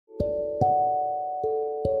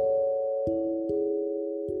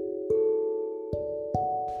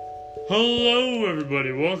Hello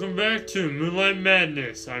everybody, welcome back to Moonlight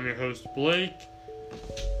Madness. I'm your host Blake.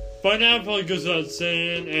 By now it probably goes without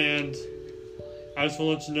saying, and I just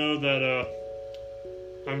want to let you know that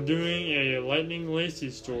I'm doing a Lightning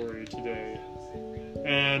Lacy story today.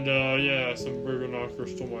 And yeah, some burger knocker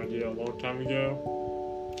stole my idea a long time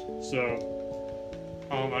ago. So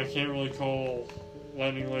I can't really call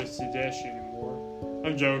Lightning Lacy Dashy anymore.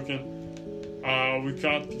 I'm joking. We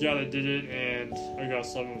caught the guy that did it, and I got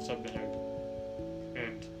something to him.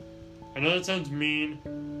 And I know that sounds mean,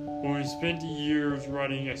 but we spent years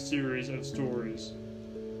writing a series of stories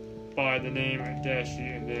by the name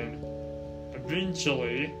Dashy, and then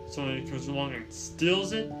eventually somebody comes along and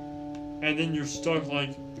steals it, and then you're stuck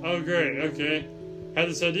like, oh great, okay, had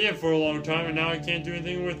this idea for a long time, and now I can't do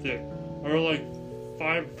anything with it. Or like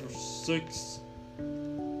 5 or 6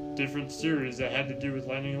 different series that had to do with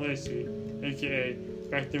Lightning Lacy, aka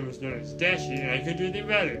back then was known as Dashy, and I couldn't do anything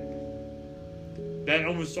about it. That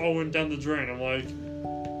almost all went down the drain. I'm like,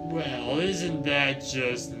 well, isn't that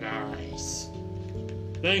just nice?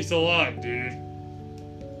 Thanks a lot, dude.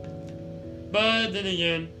 But then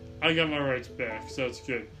again, I got my rights back, so it's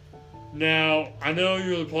good. Now, I know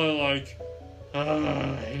you're probably like,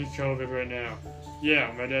 I hate COVID right now.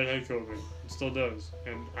 Yeah, my dad had COVID. It still does,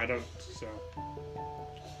 and I don't, so.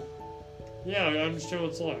 Yeah, I understand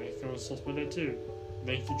what it's like. I was supposed to that too.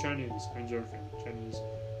 Thank you, Chinese. I'm joking. Chinese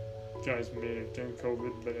guys made it during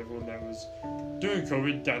COVID, but everyone that was doing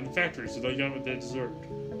COVID died in the factory, so they got what they deserved.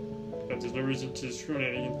 But there's no reason to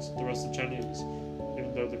discriminate against the rest of the Chinese,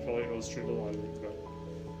 even though they probably illustrated a lot of it. But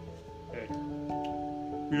hey,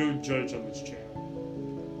 we don't judge on this channel,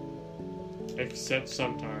 except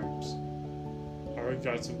sometimes. I already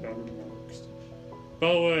got some bad remarks.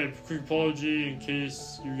 By the way, quick apology in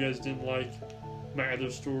case you guys didn't like my other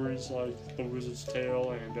stories, like The Wizard's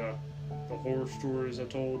Tale and the horror stories I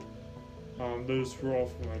told. Those were all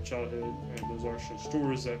from my childhood, and those are actually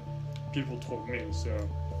stories that people told me, so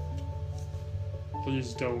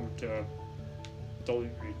please don't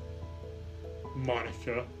delete me.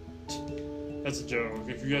 Monica. That's a joke.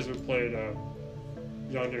 If you guys have played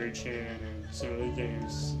Yandere-chan and some of the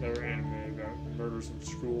games that were anime about murders in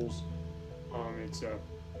schools, it's you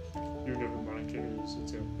know who Monica is.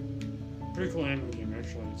 It's a pretty cool anime game,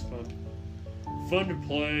 actually. It's fun to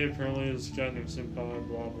play. Apparently there's a guy named Senpai,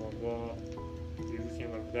 blah blah blah. You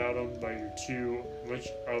can't live without him, but you're too much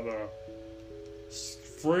of a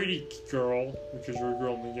fraidy girl, because you're a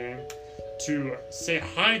girl in the game, to say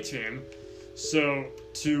hi to him. So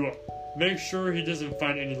to make sure he doesn't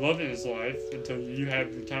find any love in his life until you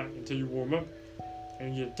have your time, until you warm up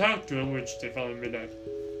and you talk to him, which they finally made that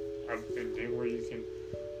ending where you can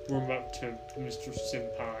warm up to Mr.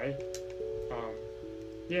 Senpai.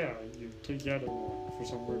 Yeah, you take out him for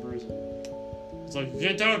some weird reason. It's like, you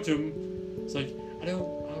can't talk to him. It's like, I don't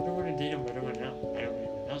want to date him, but I don't want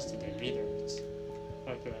anyone else to date him either. It's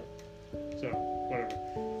like that. So, whatever.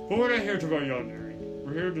 But we're not here to talk about Yandere.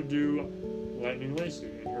 We're here to do Lightning Lacy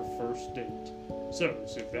and her first date. So,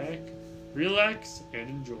 sit back, relax, and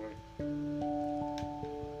enjoy.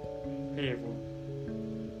 Hey everyone.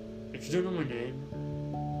 If you don't know my name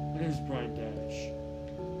is Brian Dash,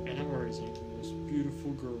 and I'm raising the most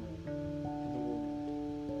beautiful girl in the world,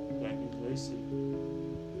 Lightning Lacy.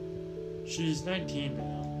 She's 19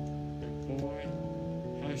 now, and boy,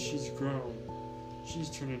 how she's grown. She's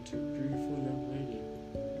turned into a beautiful young lady.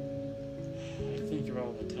 I think about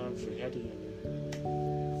all the times we had together.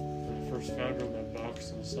 When I first found her in that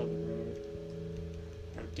box on the side of the road.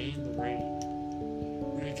 Our day in the rain.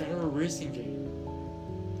 When I got her a racing game.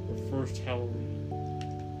 Her first Halloween,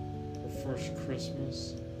 her first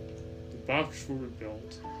Christmas, the box fort we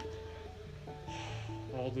built,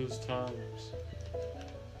 all those times.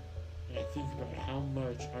 And I think about how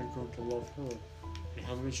much I've grown to love her, and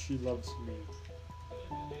how much she loves me.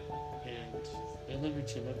 And that led me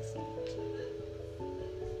to another thought.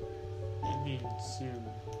 That means soon,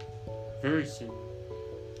 very soon,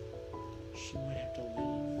 she might have to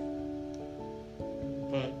leave.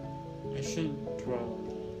 But I shouldn't dwell on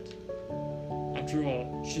that. After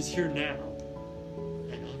all, she's here now,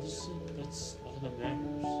 and honestly, that's all that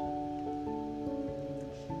matters.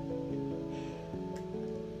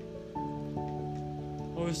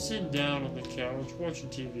 I was sitting down on the couch watching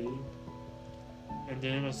TV, and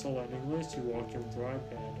then I saw Lightning Lacy walk in with her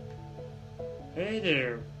iPad. Hey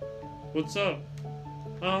there, what's up?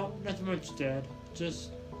 Oh, nothing much, Dad.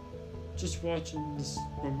 Just watching this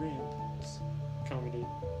romance comedy.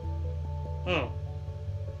 Oh.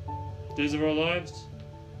 Days of Our Lives?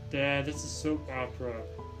 Dad, that's a soap opera.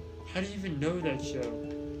 How do you even know that show?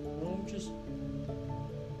 Well, just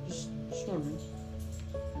wondering.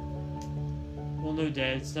 Well, no,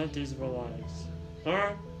 Dad, it's not Days of Our Lives.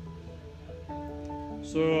 Alright.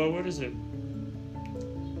 So, what is it?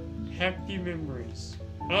 Happy Memories.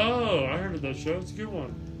 Oh, I heard of that show. It's a good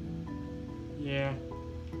one. Yeah.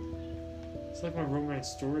 It's like my romance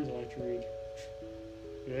stories I like to read.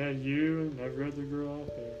 Yeah, you and every other girl out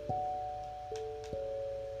there.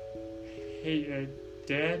 Hey,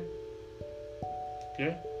 Dad?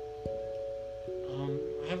 Yeah?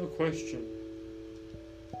 I have a question.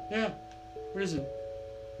 Yeah, what is it?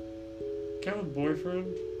 Can I have a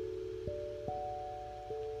boyfriend?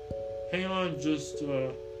 Hang on just,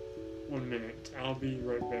 1 minute. I'll be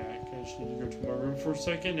right back. I just need to go to my room for a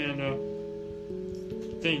second and,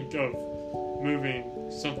 think of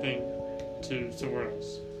moving something to somewhere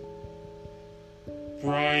else.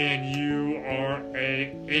 Brian, you are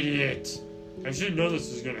an idiot. I should know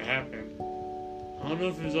this is gonna happen. I don't know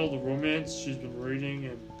if it was all the romance she's been reading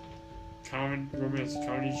and romance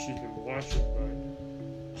comedies she's been watching, but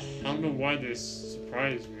I don't know why this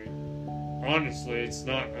surprised me. Honestly, it's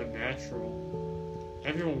not unnatural.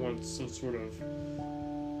 Everyone wants some sort of,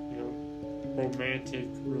 romantic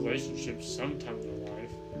relationships sometime in their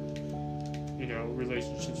life.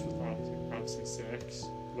 Relationships with opposite sex.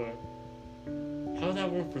 But how would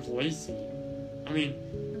that work with Lacy? I mean,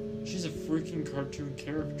 she's a freaking cartoon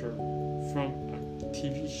character from a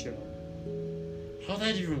TV show. How'd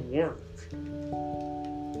that even work?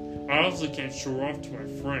 I obviously can't show her off to my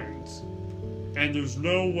friends. And there's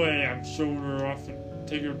no way I'm showing her off and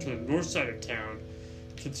taking her to the north side of town,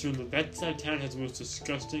 considering that side of town has the most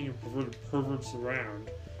disgusting and perverted perverts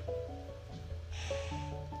around.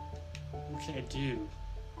 What can I do?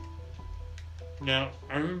 Now,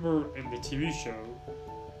 I remember in the TV show,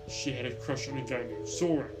 she had a crush on a guy named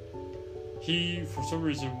Soren. He, for some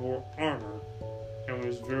reason, wore armor and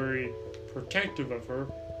was very protective of her,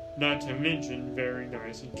 not to mention very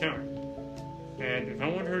nice and kind. And if I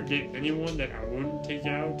wanted her to date anyone that I wouldn't take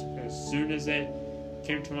out as soon as they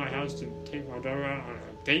came to my house to take my daughter out on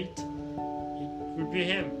a date, it would be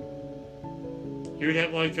him. He would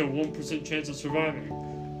have like a 1% chance of surviving,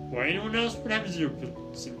 while anyone else would have a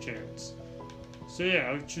 0% chance. So yeah,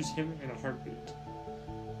 I would choose him in a heartbeat.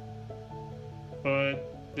 But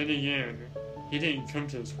then again, he didn't come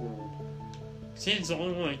to this world. Seems the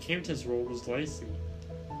only one that came to this world was Lacy.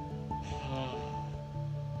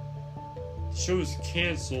 The show is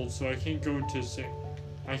canceled, so I can't go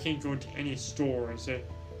into any store and say,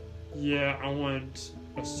 yeah, I want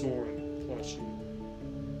a Soren plushie,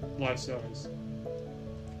 life size.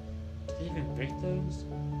 Do they even make those?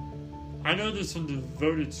 I know there's some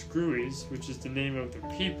devoted screwies, which is the name of the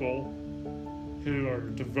people who are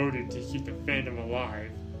devoted to keep the fandom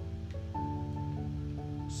alive.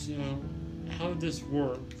 So, how would this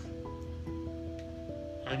work?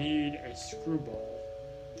 I need a screwball.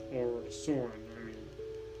 Or a Soren, I mean.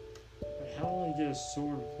 But how will I get a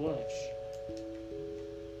Soren plush?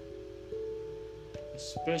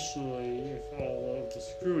 Especially if all of the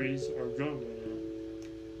screwies are gone now.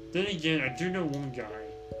 Then again, I do know one guy.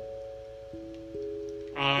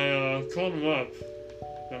 I called him up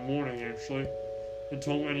that morning, actually, and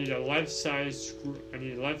told him I need a life-size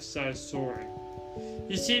Soren.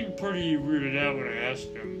 He seemed pretty weirded out when I asked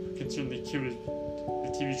him, considering the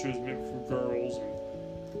TV show was meant for girls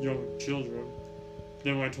and young children.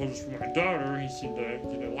 Then when I told this for my daughter, he seemed to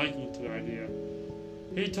get a liking to the idea.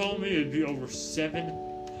 He told me it'd be over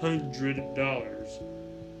 $700.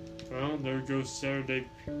 Well, there goes Saturday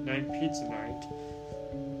night pizza night.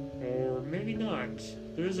 Or maybe not.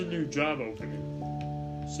 There's a new job opening.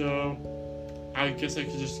 So, I guess I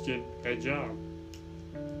could just get that job.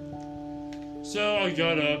 So I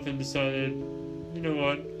got up and decided, you know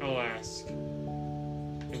what, I'll ask.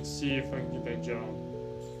 And see if I can get that job.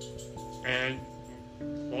 And,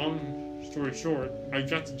 long story short, I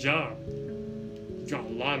got the job. Got a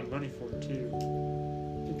lot of money for it too.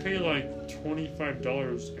 They pay like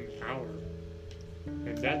 $25 an hour.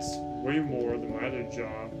 And that's way more than my other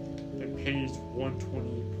job that pays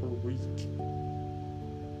 $120 per week.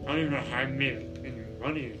 I don't even know how I made any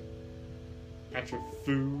money after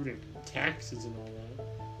food and taxes and all that.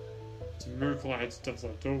 It's a miracle I had stuff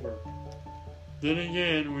left over. Then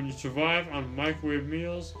again, when you survive on microwave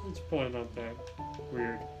meals, it's probably not that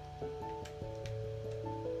weird.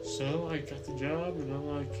 So I got the job and I'm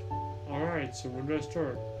like, alright, so when do I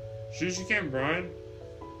start? As soon as you can, Brian,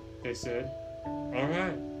 they said.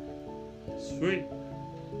 Alright. Sweet.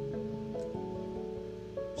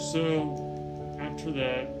 So, after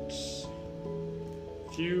that, a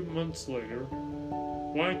few months later,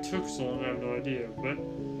 why it took so long, I have no idea, but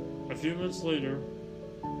a few months later,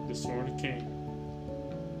 the sword came.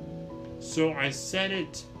 So I set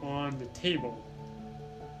it on the table,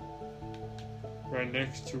 right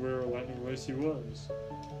next to where Lightning Lacy was,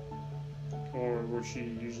 or where she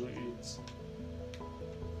usually eats.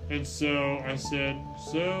 And so I said,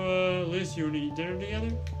 "So, Lacy, you want to eat dinner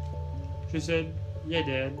together?" She said, "Yeah,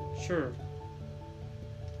 Dad, sure."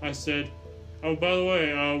 I said, "Oh, by the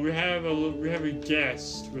way, we have a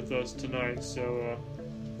guest with us tonight, so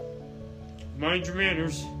mind your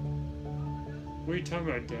manners." "What are you talking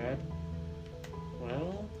about, Dad?"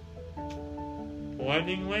 "Well,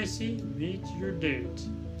 Lightning Lacy, meet your date,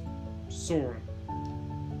 Soren."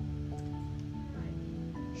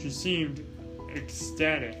 She seemed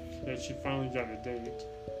ecstatic that she finally got a date,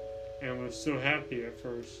 and was so happy at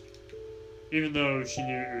first, even though she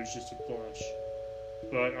knew it was just a blush.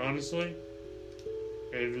 But honestly,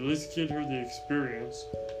 it at least gave her the experience.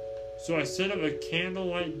 So I set up a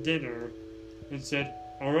candlelight dinner and said,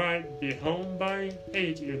 "Alright, be home by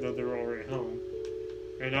 8, even though they were already home."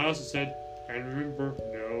 And I also said, "And remember,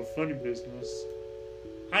 no funny business."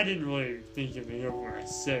 I didn't really think anything of it when I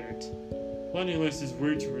said it. Lightning Lacy is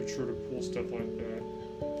way too mature to pull stuff like that.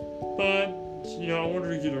 But, I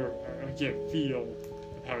wanted to get a feel of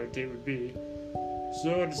how a date would be.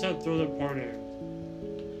 So I decided to throw that part in.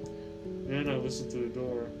 Then I listened to the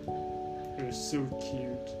door. It was so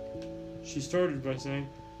cute. She started by saying,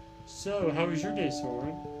 "So, how was your day,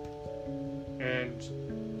 Soren?" And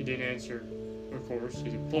he didn't answer. Of course,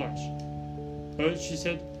 he's a plush. But she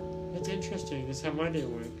said, "That's interesting. That's how my day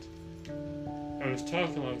went." I was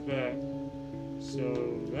talking like that. So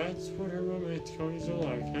that's what her romantic comedies are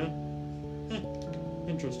like, huh?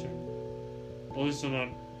 Interesting. At least I'm not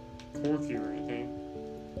quirky or anything.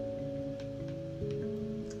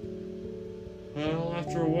 Well,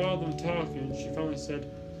 after a while of them talking, she finally said,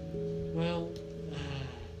 "Well,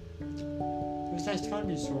 it was nice talking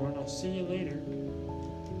to you, Soren. I'll see you later."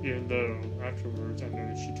 Even though, afterwards, I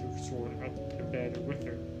noticed she took Soren up to bed with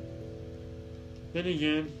her. Then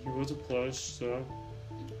again, he was a plush, so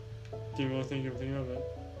didn't really think anything of it.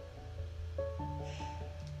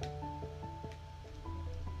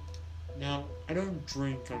 Now, I don't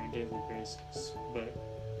drink on a daily basis, but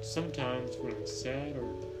sometimes when I'm sad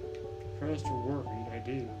or depressed or worried, I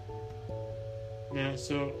do. Now,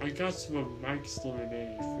 so I got some of Mike's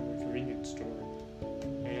lemonade from the convenience store,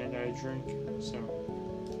 and I drank some.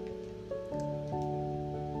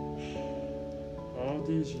 All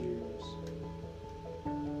these years,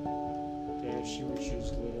 Dash when she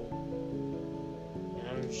was little,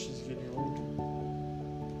 now she's getting older.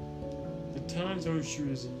 The times when she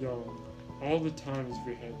was young, all the times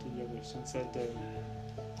we had together since that day,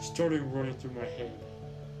 started running through my head.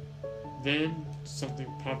 Then something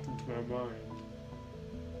popped into my mind.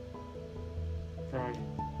 Crying.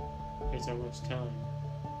 It's almost time.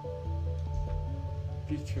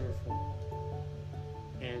 Be careful.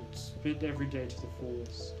 And spend every day to the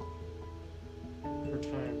fullest. Her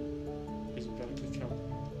time is about to come.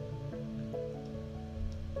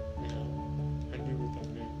 Now, I knew what that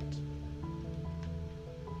meant.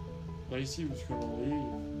 Lacy was going to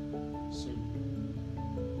leave soon. I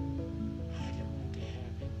didn't want it to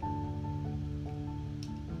happen.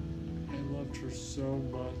 I loved her so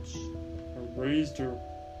much. I raised her.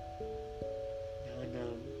 Now I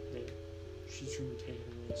know that she's going to be taken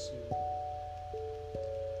away soon.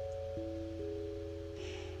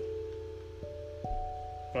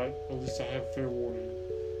 But at least I have fair warning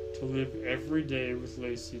to live every day with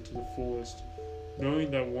Lacy to the fullest, knowing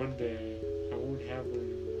that one day I won't have her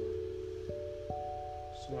anymore.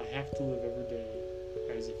 So I have to live every day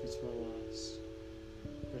as if it's my last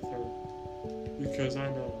with her, because I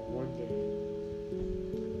know one day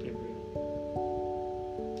it will.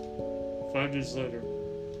 5 days later,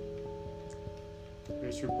 it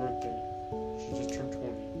was her birthday. She just turned 20.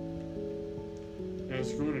 And I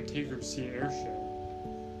was going to take her to see an air show.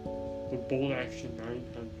 The Bold Action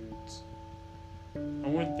 900s. I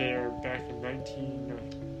went there back in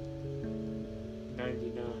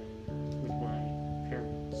 1999 with my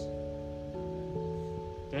parents.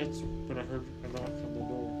 That's when I heard a knock on the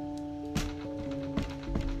door.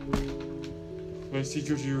 Lacy,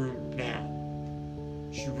 go to your room now.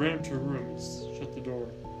 She ran to her room and shut the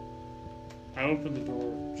door. I opened the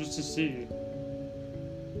door just to see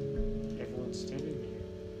everyone standing there.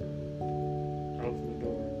 I opened the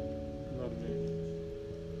door.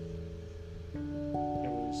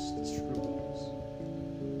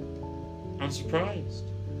 "I'm surprised,"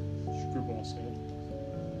 Screwball said.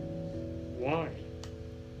 "Why?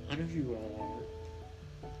 I know you all are."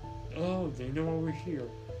 "Oh, they know why we're here.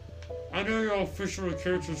 I know you're all fictional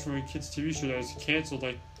characters from a kid's TV show that was canceled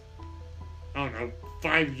like, I don't know,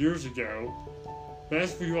 5 years ago. But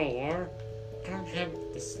as for you all are, I don't have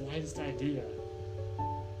the slightest idea."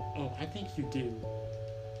 Oh, I think you do.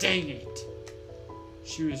 Dang it!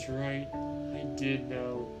 She was right. I did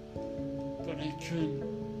know. But I couldn't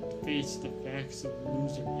face the facts of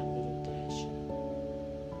losing my little Dashie.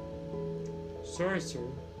 Sorry, sir.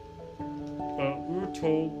 But we were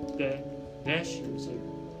told that Dashie was here.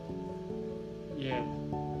 Yeah.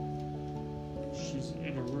 She's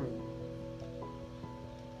in a room.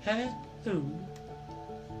 Hello?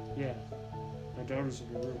 Yeah. My daughter's in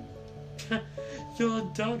a room. Your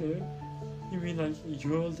daughter? You mean like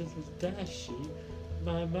your little Dashie?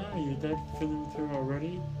 My, you're that feeling with her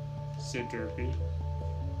already? Said Derpy.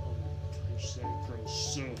 Oh my gosh, that girl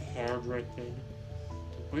so hard right then.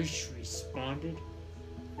 The way she responded.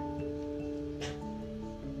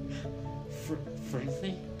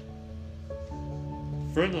 Friendly?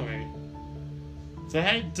 Friendly?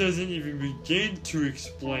 That doesn't even begin to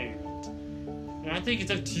explain it. And I think it's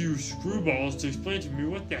up to you screwballs to explain to me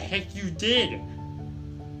what the heck you did.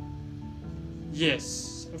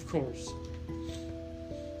 Yes, of course.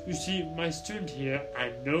 You see, my student here,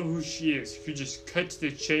 I know who she is. If you just cut to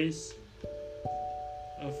the chase.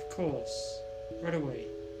 Of course. Right away,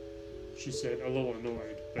 she said, a little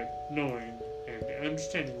annoyed, but knowing and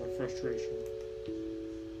understanding my frustration.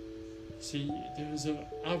 See, there was an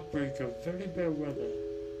outbreak of very bad weather.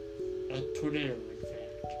 A tornado, in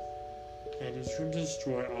fact. And it's going to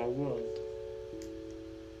destroy our world.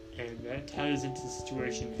 And that ties into the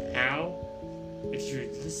situation. How? If you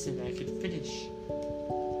would listen, I could finish.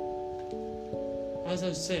 As I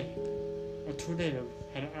was saying, a tornado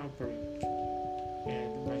had an outbreak,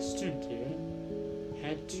 and my student here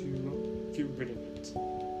had to get rid of it.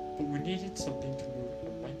 But we needed something to move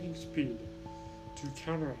at lightning speed to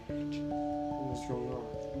counteract what was going on.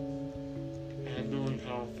 And knowing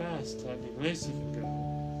how fast Lightning Lacy can go,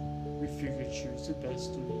 we figured she was the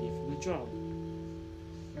best lady for the job.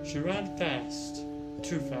 She ran fast,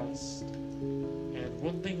 too fast, and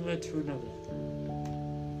one thing led to another.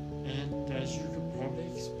 And as you could probably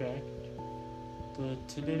expect, the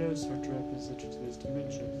tornado started to represent into this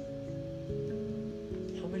dimension.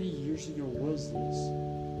 How many years ago was this?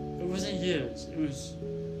 It wasn't years, it was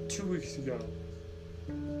 2 weeks ago.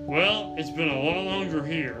 Well, it's been a lot longer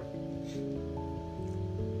here.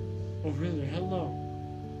 Oh really, how long?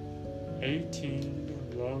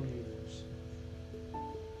 18 long years.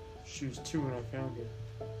 She was 2 when I found her.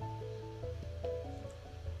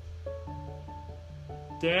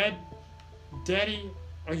 Daddy,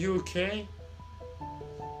 are you okay?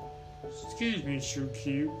 Excuse me, so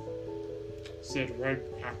cute, said Ripe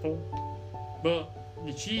Apple. But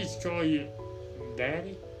did she just call you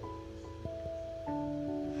Daddy?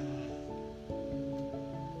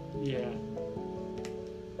 Yeah.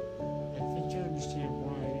 I think I understand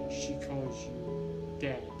why she calls you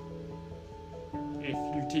Dad. If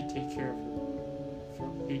you did take care of her for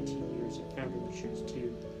 18 years and found her when she was 2.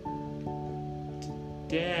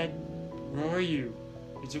 Dad, where are you?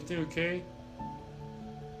 Is everything okay?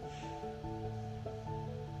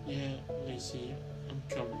 Yeah, Lacy, I'm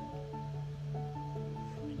coming.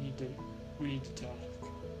 We need to talk.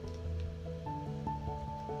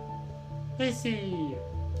 Lacy!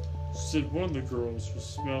 Said one of the girls who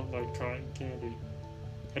smelled like cotton candy.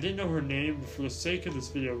 I didn't know her name, but for the sake of this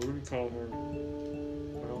video, we're going to call her,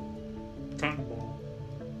 well, Cotton Ball.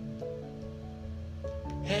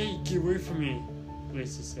 Hey, get away from me,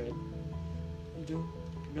 Lacy said. You don't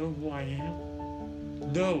know who I am?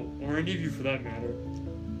 No, or any of you for that matter.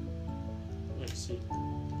 Let's see.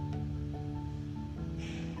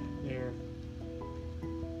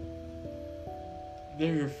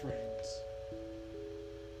 They're your friends.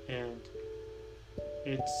 And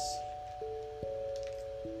it's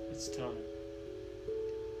time.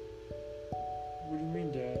 What do you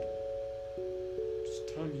mean, Dad? It's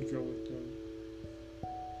time you go with them.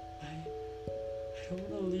 I don't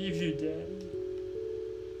want to leave you, Daddy.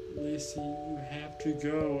 Lacy, you have to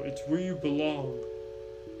go. It's where you belong.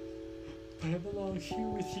 But I belong here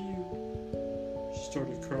with you. She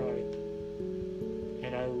started crying.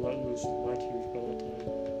 And I let loose my tears by that time.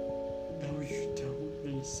 No, you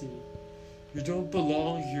don't, Lacy. You don't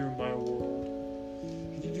belong here in my world.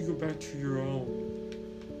 You need to go back to your own.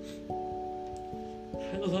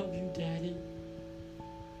 I love you, Daddy.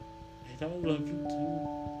 And I love you too.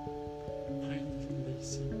 My little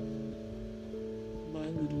Lacy. My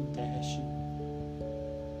little Dashie.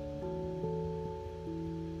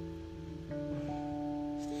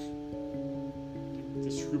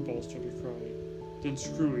 The screwball started crying. Then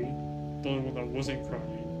Screwy, the only one that wasn't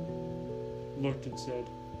crying, looked and said,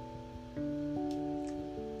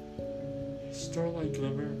 Starlight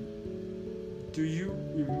Glimmer, do you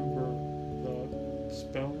remember the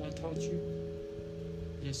spell I taught you?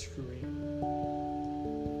 Yes, Kareem.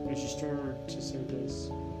 And she started to say this.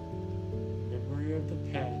 Memory of the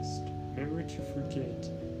past. Memory to forget.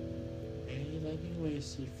 May Lightning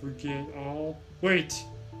Lacy forget all. Wait!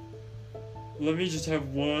 Let me just have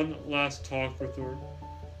one last talk with her.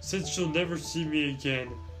 Since she'll never see me again,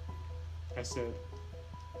 I said.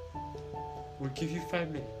 We'll give you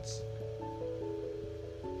 5 minutes.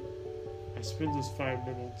 I spent those 5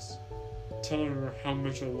 minutes telling her how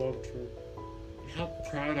much I loved her, and how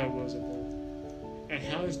proud I was of her, and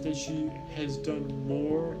how that she has done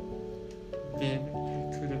more than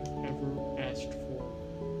I could have ever asked for.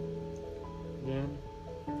 Then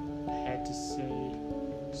I had to say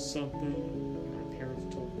something my parents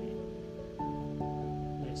told me.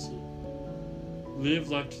 Lacy, live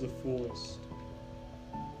life to the fullest.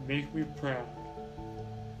 Make me proud.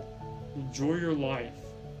 Enjoy your life.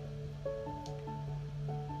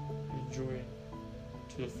 Enjoy it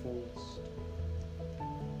to the fullest.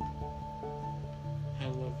 I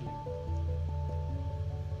love you.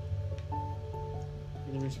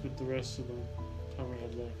 And then we spent the rest of the time we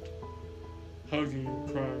had left hugging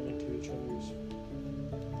and crying into each other's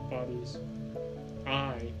bodies.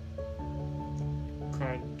 I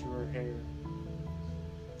cried into her hair.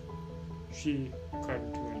 She cried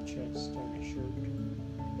into my chest on my shirt.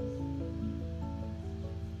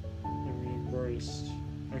 And we embraced.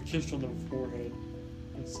 I kissed her on the forehead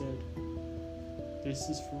and said, "This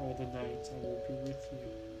is for all the nights I will be with you.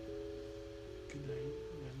 Good night,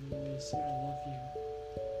 my little Lacy, I love you."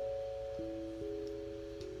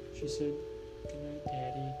 She said, "Good night,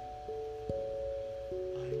 Daddy.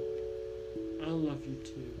 I love you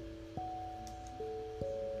too."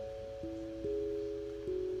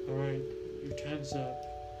 Alright, your time's up.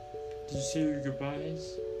 Did you say your goodbyes?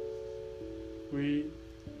 We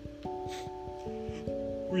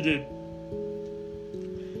did.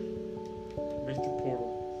 Make the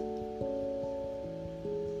portal.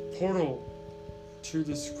 Portal to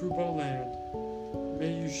the Screwball Land.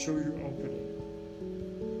 May you show your opening,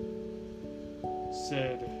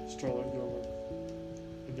 said Starlight Yeoman.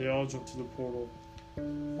 And they all jumped to the portal.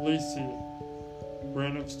 Lacy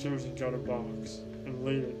ran upstairs and got a box and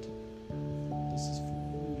laid it. "This is for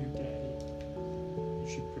you, Daddy." And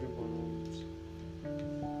she put it in my arms.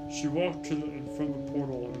 She walked in front of the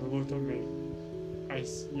portal and looked at me. I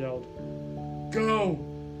yelled, "Go!"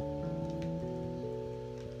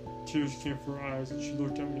 Tears came from her eyes and she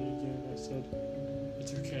looked at me again. I said,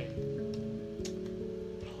 "It's okay.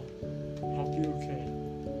 I'll be okay."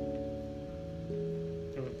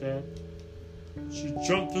 And with that, she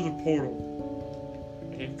jumped through the portal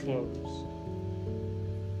and it closed.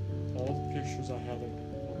 All the pictures I had on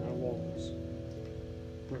my walls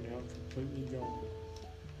were now completely gone.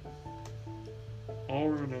 All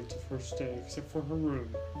ruined the first day except for her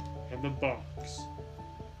room and the box,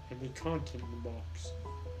 and the content in the box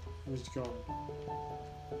was gone.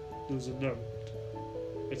 There was a note.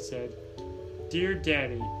 It said, "Dear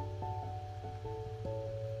Daddy,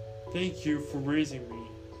 thank you for raising me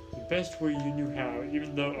the best way you knew how,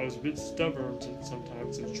 even though I was a bit stubborn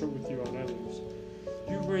sometimes and short with you on others.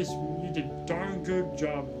 You did a darn good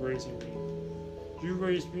job of raising me. You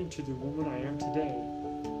raised me to the woman I am today.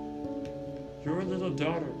 Your little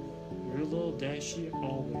daughter, your little Dashy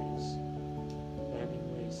always, Lightning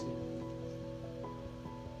Lacy."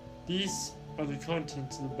 These are the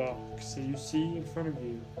contents of the box that you see in front of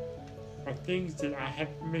you, are things that I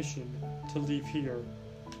have permission to leave here.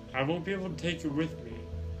 I won't be able to take it with me,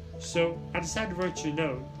 so I decided to write you a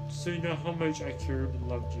note so you know how much I cared and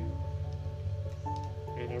loved you.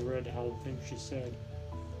 And I read how the things she said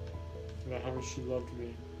about how much she loved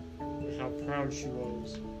me, and how proud she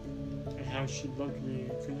was, and how she loved me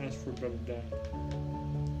and couldn't ask for a better dad.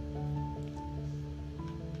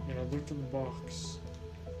 And I looked in the box,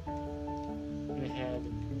 and it had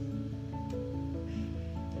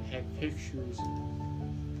pictures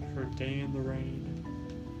of her day in the rain,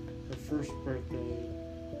 her first birthday,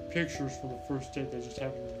 pictures from the first day that just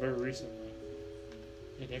happened very recently,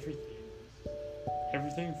 and everything.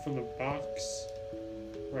 Everything from the box,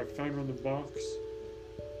 where I found her in the box,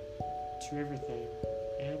 to everything.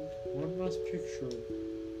 And one last picture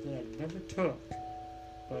that I never took,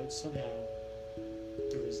 but somehow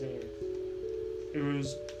it was there. It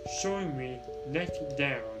was showing me neck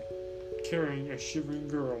down, carrying a shivering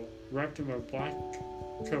girl wrapped in my black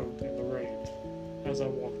coat in the rain as I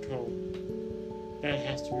walked home. That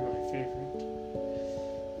has to be my favorite.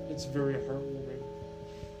 It's very heartwarming.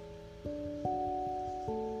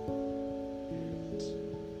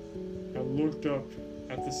 And I looked up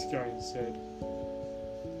at the sky and said,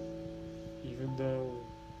 "Even though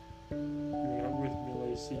you're not with me,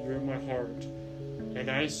 Lacy, you're in my heart. And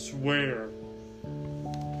I swear,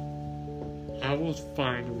 I will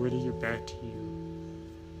find a way to get back to you.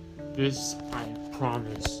 This I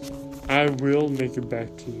promise. I will make it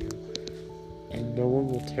back to you. And no one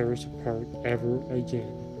will tear us apart ever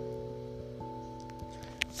again.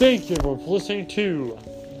 Thank you everyone for listening to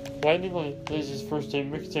Lightning Lacy's First Day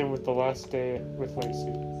mixed in with The Last Day with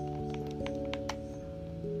Lacy.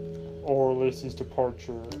 Or Lacy's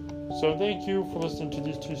Departure. So thank you for listening to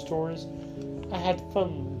these two stories. I had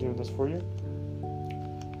fun doing this for you.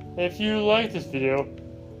 If you like this video,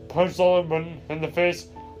 punch the like button in the face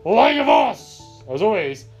like a boss! As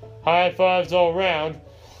always, high fives all around.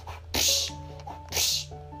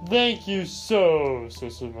 Thank you so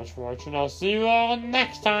much for watching. I'll see you all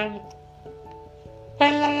next time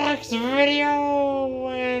in the next video.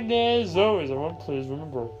 And as always, everyone, please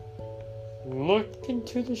remember, look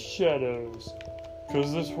into the shadows.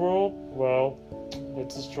 Because this world, well,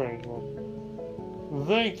 it's a strange one.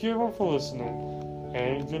 Thank you everyone for listening.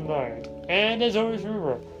 And good night. And as always,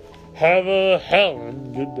 remember, have a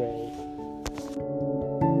hellin' good day.